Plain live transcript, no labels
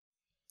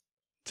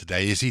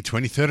Today is the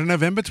 23rd of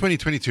November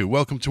 2022.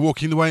 Welcome to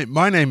Walking the Way.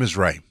 My name is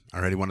Ray. I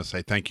really want to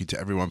say thank you to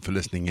everyone for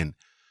listening in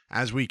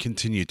as we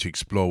continue to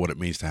explore what it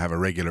means to have a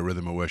regular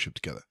rhythm of worship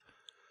together.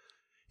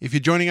 If you're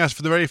joining us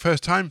for the very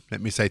first time,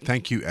 let me say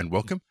thank you and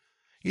welcome.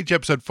 Each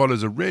episode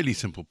follows a really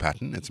simple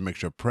pattern. It's a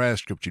mixture of prayer,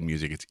 scripture, and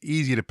music. It's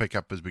easy to pick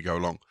up as we go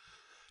along.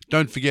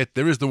 Don't forget,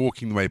 there is the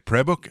Walking the Way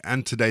prayer book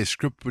and today's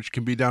script, which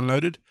can be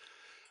downloaded.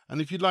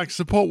 And if you'd like to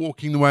support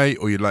Walking the Way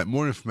or you'd like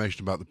more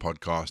information about the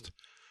podcast,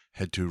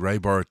 head to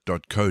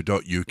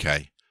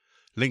rayborrett.co.uk.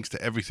 Links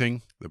to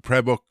everything, the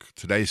prayer book,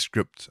 today's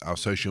script, our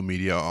social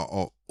media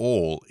are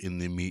all in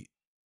the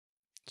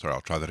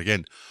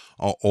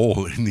are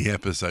all in the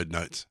episode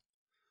notes.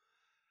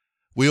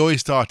 We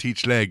always start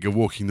each leg of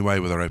Walking the Way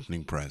with our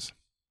opening prayers.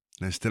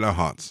 Let's still our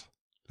hearts.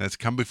 Let's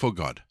come before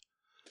God.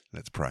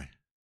 Let's pray.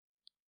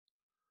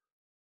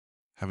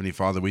 Heavenly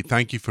Father, we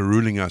thank you for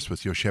ruling us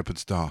with your shepherd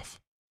staff,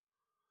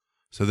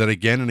 so that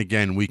again and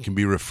again we can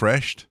be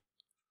refreshed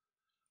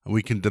and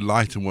we can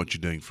delight in what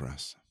you're doing for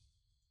us.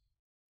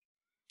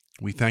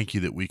 We thank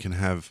you that we can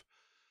have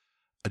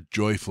a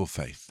joyful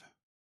faith,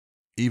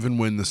 even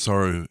when the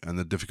sorrow and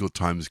the difficult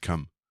times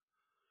come,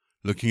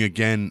 looking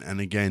again and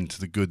again to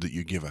the good that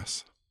you give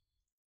us.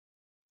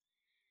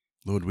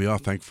 Lord, we are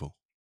thankful,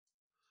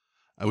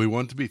 and we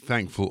want to be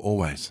thankful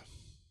always.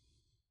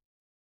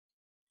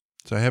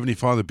 So, Heavenly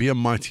Father, be a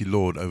mighty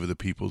Lord over the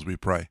peoples, we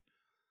pray,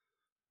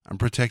 and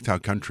protect our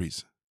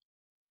countries.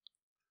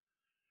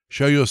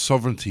 Show your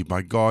sovereignty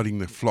by guarding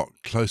the flock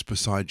close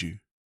beside you,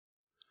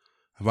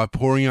 and by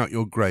pouring out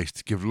your grace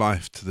to give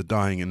life to the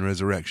dying and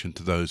resurrection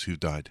to those who've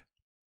died.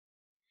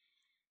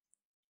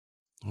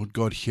 Lord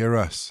God, hear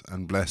us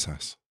and bless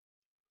us.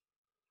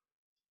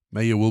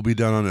 May your will be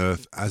done on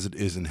earth as it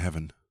is in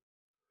heaven,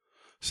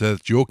 so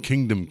that your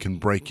kingdom can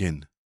break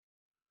in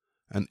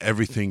and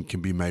everything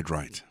can be made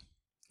right,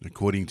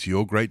 according to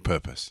your great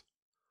purpose.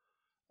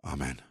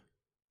 Amen.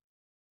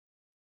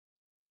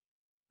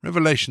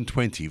 Revelation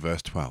 20,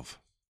 verse 12.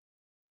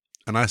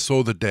 And I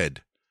saw the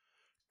dead,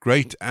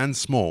 great and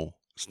small,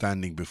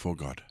 standing before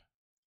God.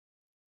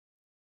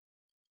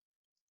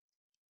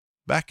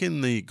 Back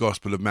in the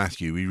Gospel of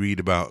Matthew, we read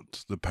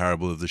about the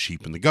parable of the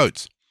sheep and the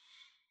goats.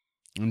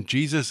 And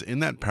Jesus, in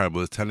that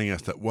parable, is telling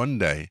us that one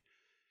day,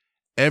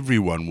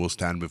 everyone will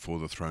stand before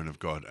the throne of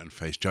God and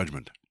face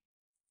judgment.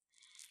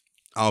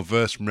 Our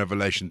verse from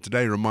Revelation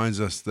today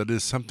reminds us that it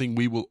is something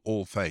we will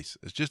all face.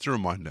 It's just a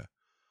reminder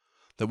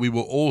that we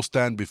will all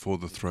stand before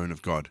the throne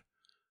of God.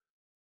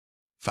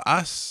 For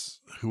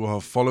us, who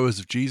are followers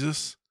of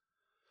Jesus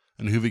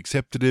and who've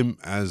accepted him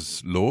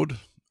as Lord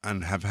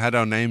and have had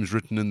our names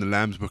written in the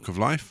Lamb's Book of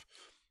Life,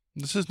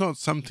 this is not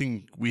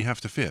something we have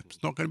to fear.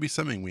 It's not going to be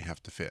something we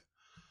have to fear.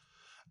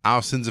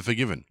 Our sins are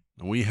forgiven,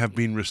 and we have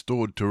been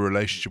restored to a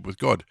relationship with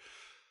God.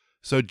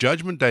 So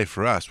Judgment Day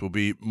for us will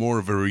be more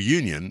of a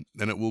reunion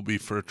than it will be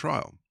for a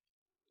trial.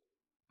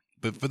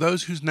 But for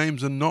those whose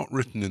names are not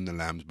written in the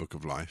Lamb's Book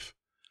of Life,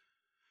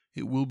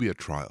 it will be a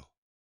trial,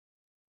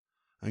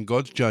 and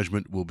God's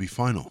judgment will be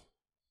final.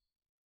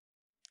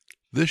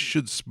 This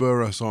should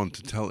spur us on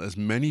to tell as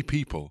many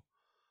people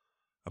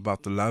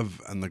about the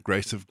love and the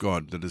grace of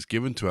God that is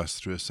given to us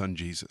through his Son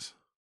Jesus.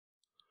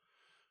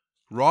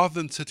 Rather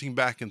than sitting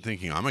back and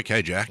thinking, I'm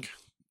okay, Jack,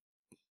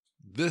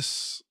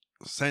 this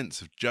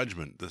sense of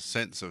judgment, this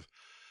sense of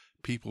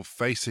people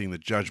facing the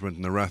judgment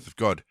and the wrath of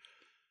God,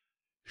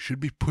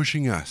 should be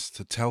pushing us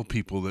to tell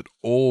people that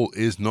all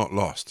is not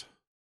lost.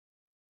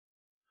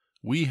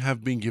 We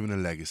have been given a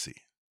legacy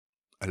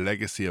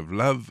of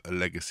love, a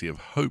legacy of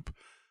hope,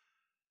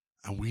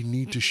 and we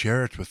need to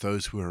share it with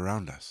those who are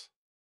around us.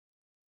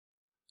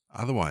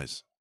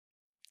 Otherwise,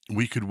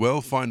 we could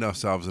well find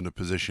ourselves in a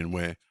position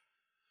where,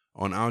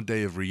 on our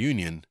day of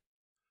reunion,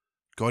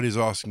 God is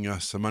asking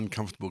us some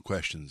uncomfortable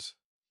questions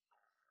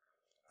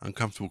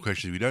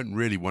we don't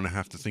really want to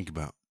have to think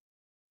about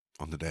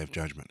on the day of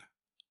judgment.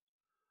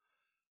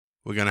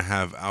 We're going to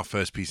have our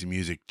first piece of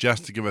music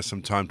just to give us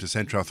some time to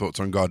center our thoughts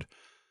on God.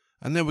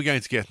 And then we're going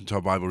to get into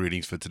our Bible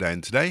readings for today.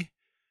 And today,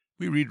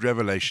 we read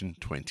Revelation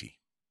 20.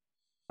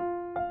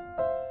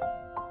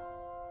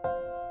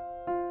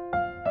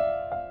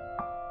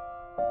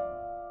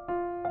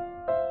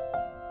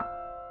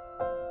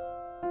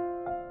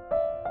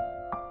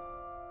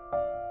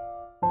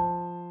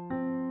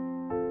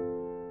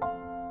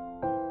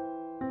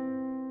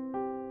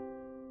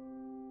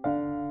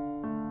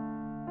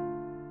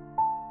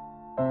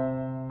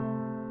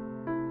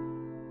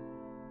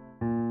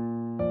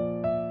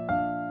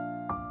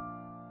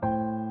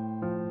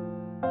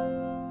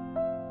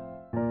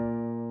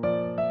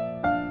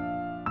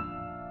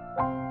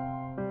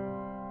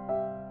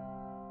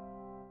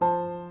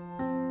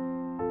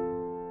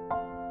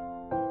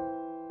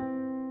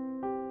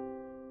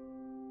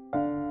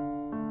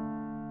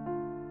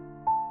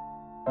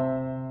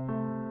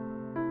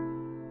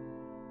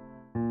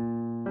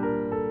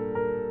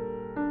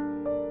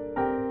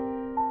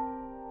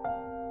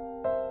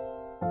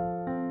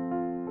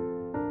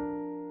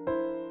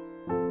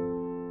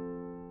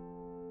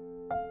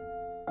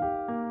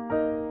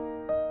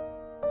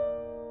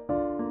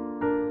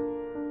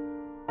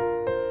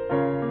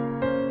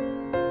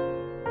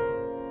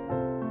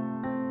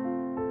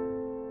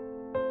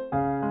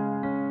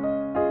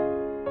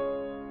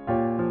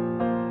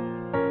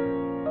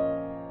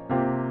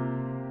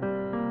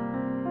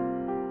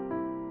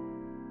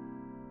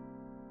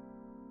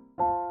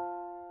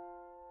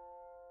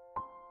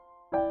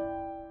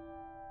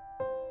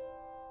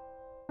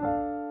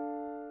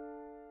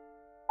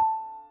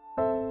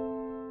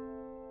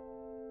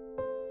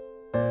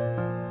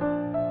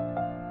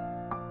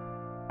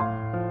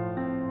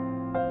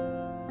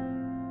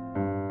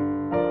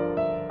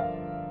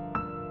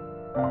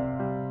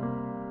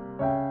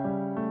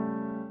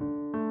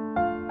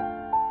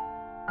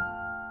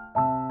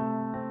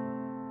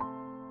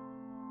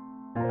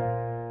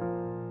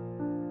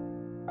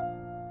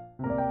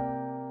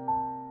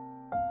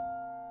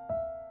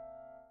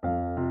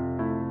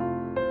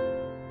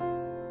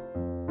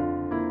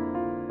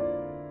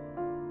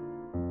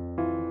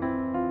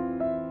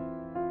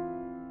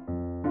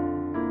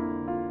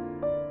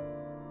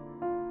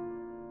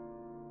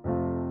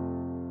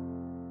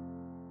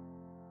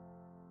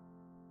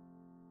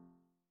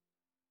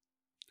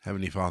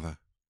 Heavenly Father,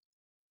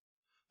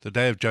 the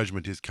day of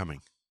judgment is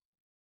coming.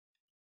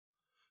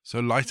 So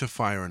light a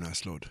fire in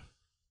us, Lord.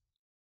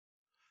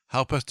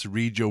 Help us to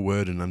read your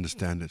word and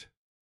understand it.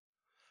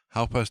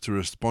 Help us to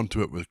respond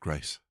to it with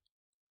grace.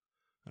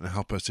 And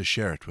help us to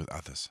share it with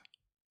others.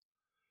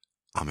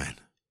 Amen.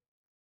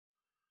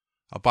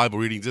 Our Bible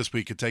readings this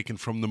week are taken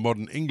from the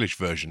Modern English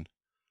Version,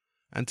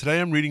 and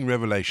today I'm reading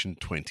Revelation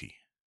 20.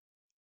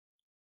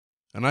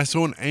 And I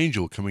saw an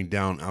angel coming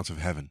down out of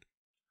heaven,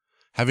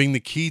 having the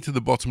key to the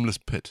bottomless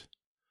pit,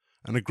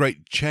 and a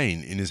great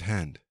chain in his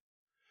hand.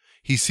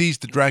 He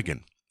seized the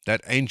dragon,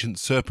 that ancient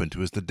serpent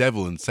who is the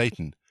devil and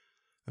Satan,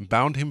 and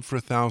bound him for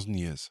 1,000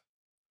 years.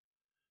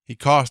 He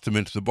cast him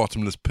into the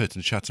bottomless pit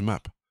and shut him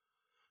up,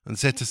 and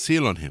set a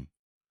seal on him,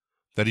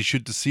 that he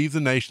should deceive the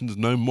nations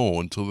no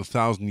more until the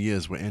 1,000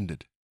 years were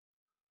ended.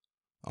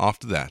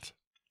 After that,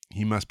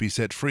 he must be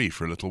set free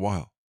for a little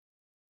while.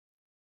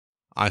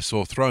 I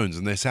saw thrones,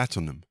 and they sat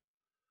on them,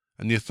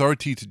 and the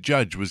authority to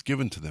judge was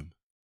given to them.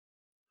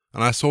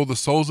 And I saw the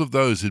souls of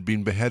those who had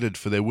been beheaded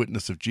for their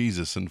witness of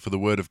Jesus and for the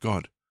word of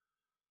God.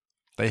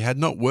 They had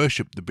not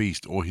worshipped the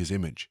beast or his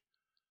image,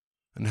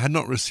 and had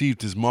not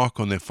received his mark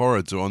on their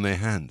foreheads or on their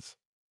hands.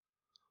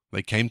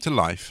 They came to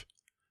life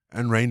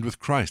and reigned with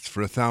Christ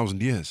for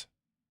 1,000 years.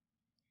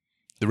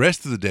 The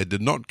rest of the dead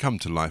did not come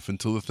to life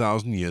until the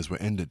 1,000 years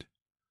were ended.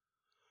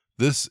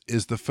 This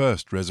is the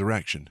first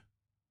resurrection.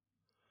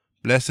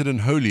 Blessed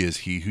and holy is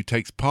he who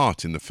takes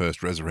part in the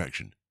first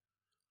resurrection.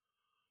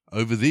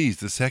 Over these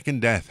the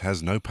second death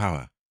has no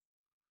power.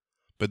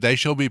 But they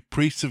shall be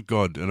priests of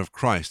God and of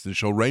Christ, and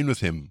shall reign with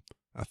him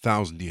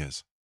 1,000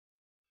 years.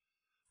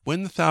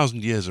 When the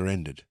 1,000 years are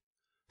ended,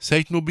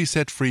 Satan will be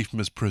set free from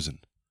his prison,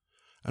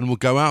 and will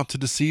go out to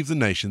deceive the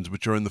nations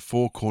which are in the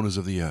four corners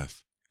of the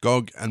earth,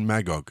 Gog and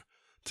Magog,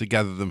 to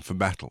gather them for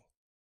battle.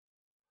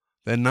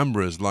 Their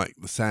number is like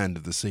the sand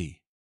of the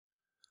sea.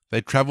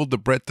 They travelled the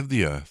breadth of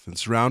the earth, and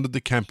surrounded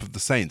the camp of the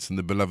saints in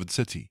the beloved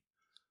city.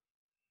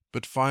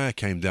 But fire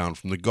came down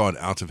from the God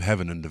out of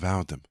heaven and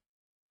devoured them.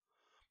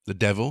 The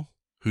devil,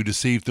 who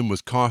deceived them,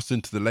 was cast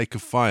into the lake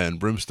of fire and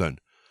brimstone,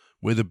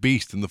 where the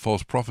beast and the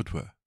false prophet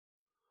were.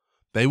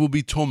 They will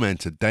be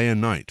tormented day and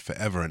night for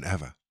ever and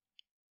ever.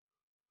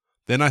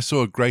 Then I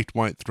saw a great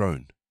white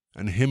throne,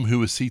 and him who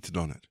was seated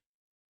on it.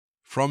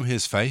 From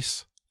his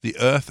face the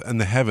earth and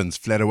the heavens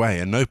fled away,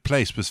 and no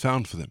place was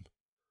found for them.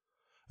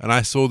 And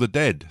I saw the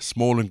dead,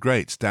 small and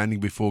great, standing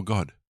before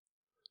God.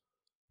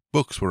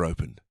 Books were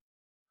opened.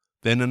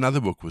 Then another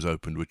book was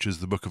opened, which is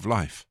the book of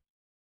life.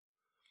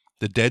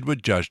 The dead were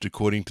judged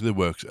according to their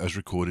works as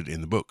recorded in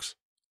the books.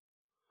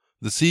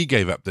 The sea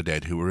gave up the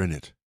dead who were in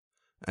it,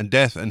 and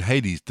death and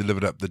Hades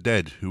delivered up the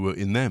dead who were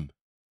in them.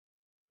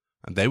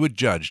 And they were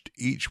judged,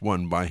 each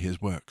one by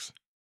his works.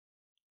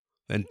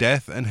 Then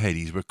death and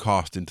Hades were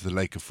cast into the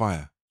lake of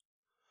fire.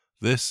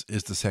 This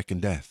is the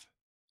second death.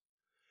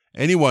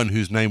 Anyone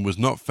whose name was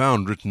not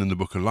found written in the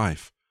book of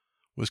life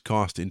was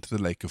cast into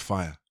the lake of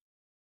fire.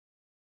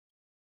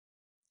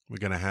 We're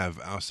going to have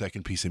our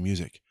second piece of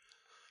music,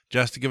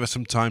 just to give us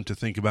some time to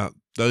think about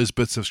those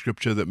bits of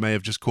scripture that may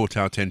have just caught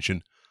our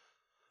attention.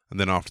 And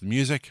then after the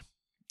music,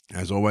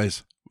 as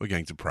always, we're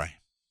going to pray.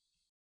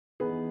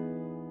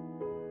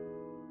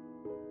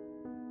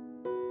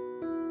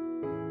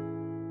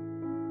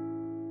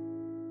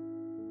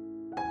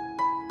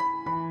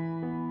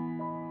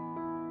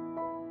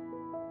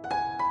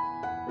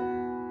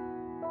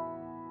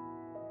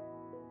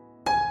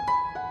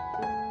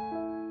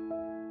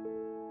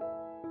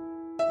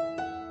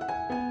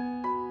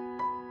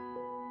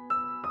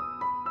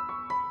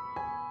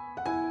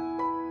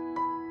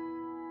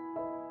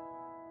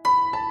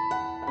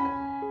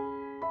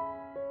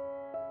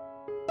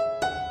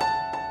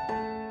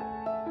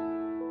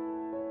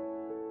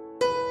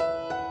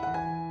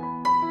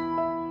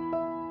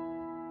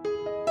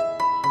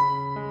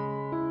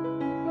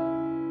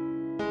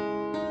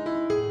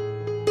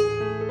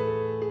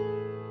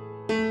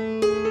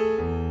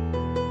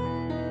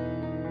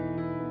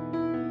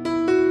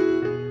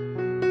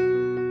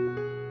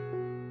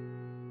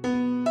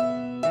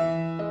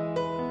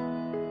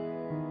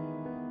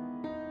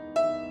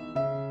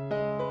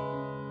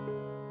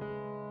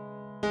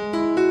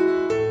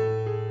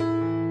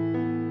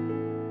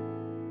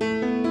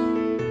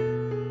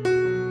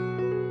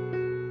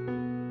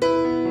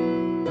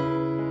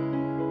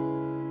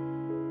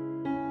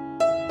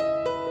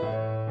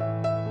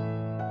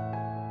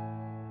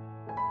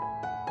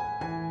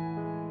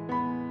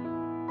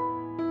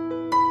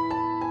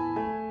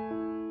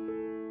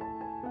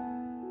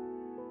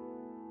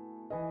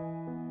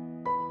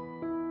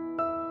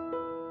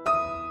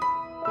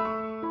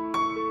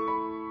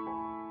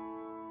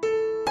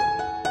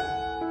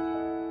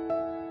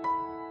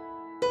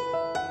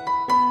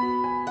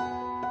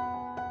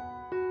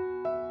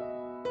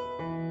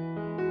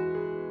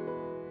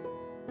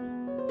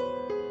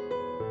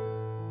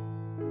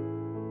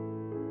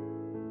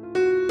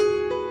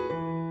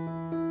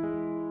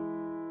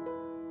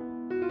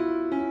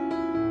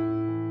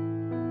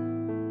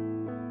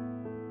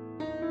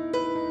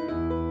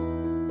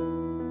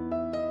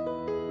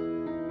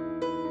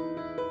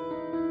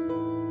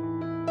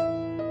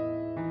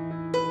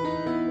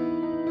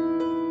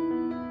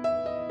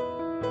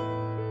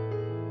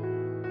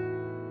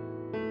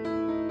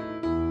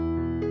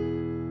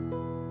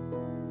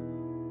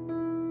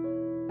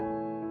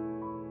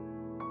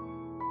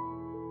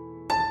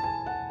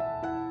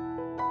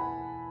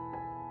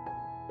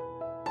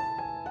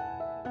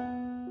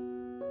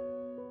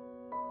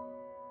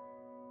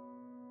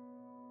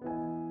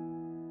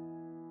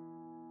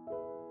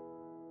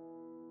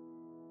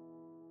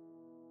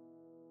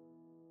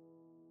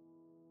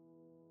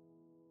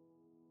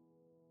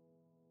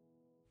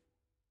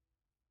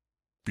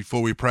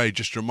 before we pray,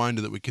 just a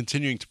reminder that we're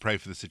continuing to pray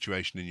for the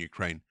situation in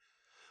Ukraine,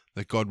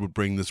 that God would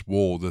bring this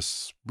war,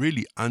 this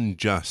really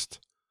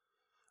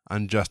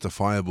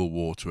unjustifiable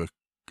war, to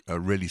a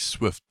really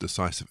swift,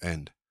 decisive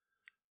end.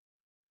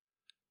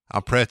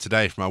 Our prayer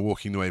today from our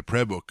Walking the Way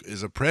prayer book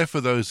is a prayer for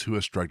those who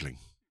are struggling.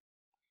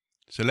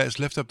 So let's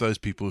lift up those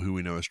people who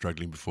we know are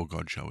struggling before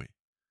God, shall we?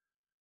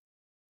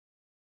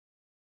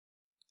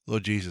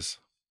 Lord Jesus,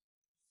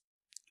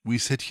 we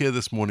sit here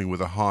this morning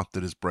with a heart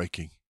that is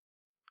breaking,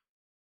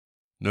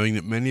 knowing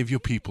that many of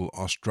your people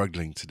are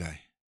struggling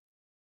today.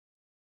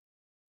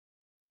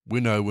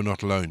 We know we're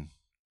not alone.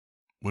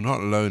 We're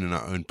not alone in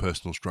our own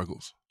personal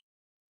struggles.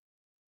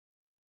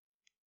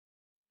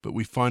 But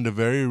we find a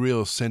very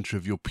real center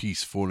of your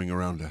peace falling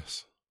around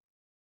us.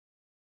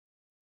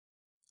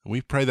 And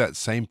we pray that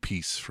same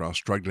peace for our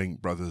struggling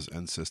brothers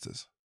and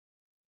sisters.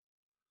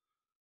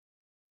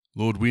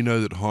 Lord, we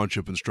know that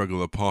hardship and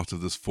struggle are part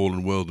of this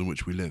fallen world in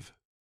which we live.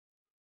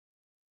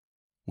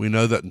 We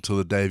know that until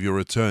the day of your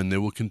return,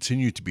 there will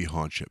continue to be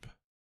hardship.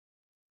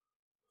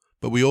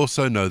 But we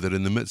also know that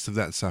in the midst of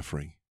that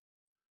suffering,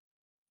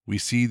 we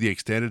see the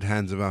extended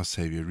hands of our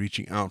Savior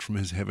reaching out from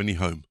his heavenly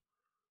home,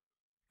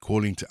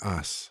 calling to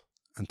us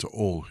and to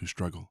all who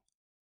struggle.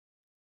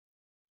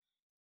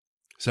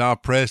 So our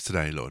prayers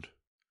today, Lord,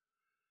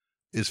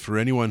 is for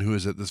anyone who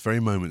is at this very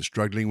moment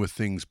struggling with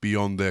things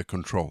beyond their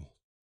control.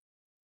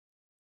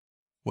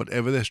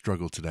 Whatever their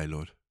struggle today,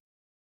 Lord,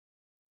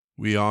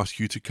 we ask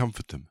you to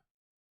comfort them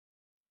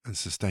and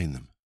sustain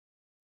them.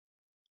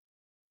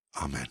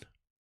 Amen.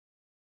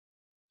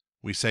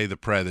 We say the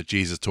prayer that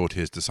Jesus taught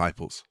his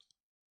disciples.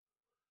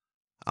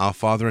 Our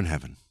Father in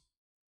heaven,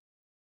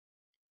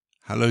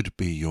 hallowed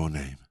be your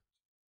name.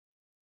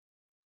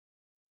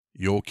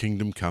 Your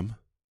kingdom come,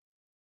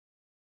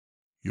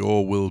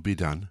 your will be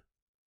done,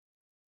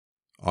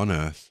 on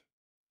earth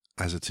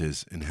as it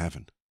is in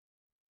heaven.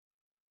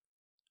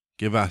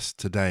 Give us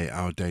today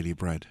our daily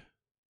bread.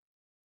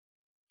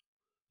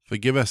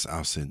 Forgive us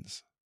our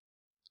sins,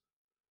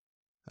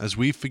 as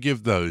we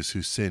forgive those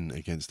who sin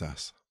against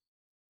us.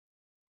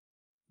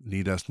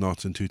 Lead us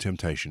not into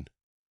temptation,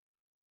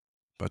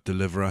 but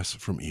deliver us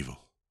from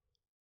evil.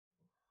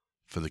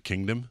 For the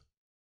kingdom,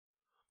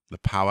 the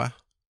power,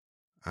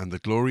 and the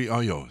glory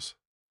are yours,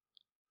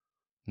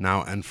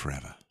 now and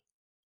forever.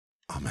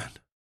 Amen.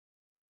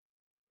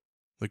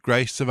 The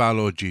grace of our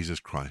Lord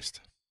Jesus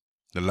Christ,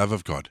 the love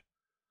of God,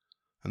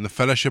 and the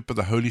fellowship of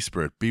the Holy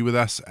Spirit be with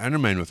us and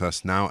remain with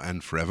us now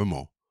and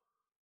forevermore.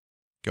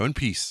 Go in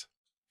peace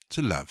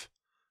to love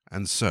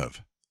and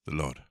serve the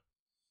Lord.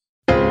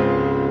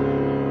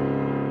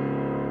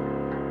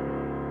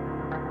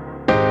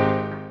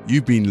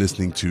 You've been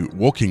listening to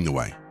Walking the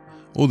Way.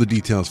 All the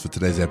details for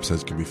today's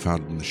episodes can be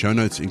found in the show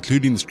notes,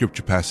 including the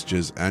scripture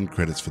passages and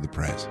credits for the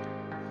prayers.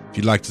 If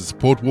you'd like to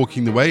support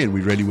Walking the Way, and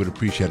we really would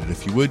appreciate it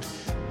if you would,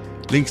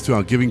 links to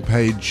our giving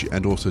page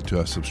and also to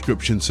our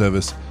subscription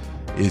service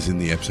is in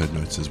the episode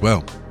notes as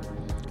well.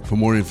 For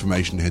more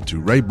information, head to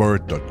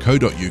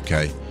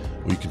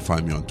rayborrett.co.uk, or you can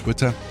find me on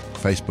Twitter,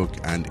 Facebook,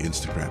 and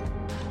Instagram.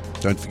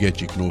 Don't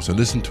forget you can also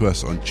listen to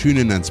us on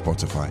TuneIn and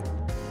Spotify.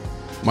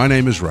 My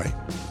name is Ray,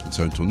 and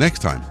so until next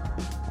time,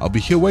 I'll be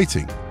here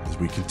waiting as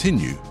we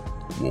continue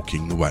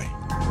walking the way.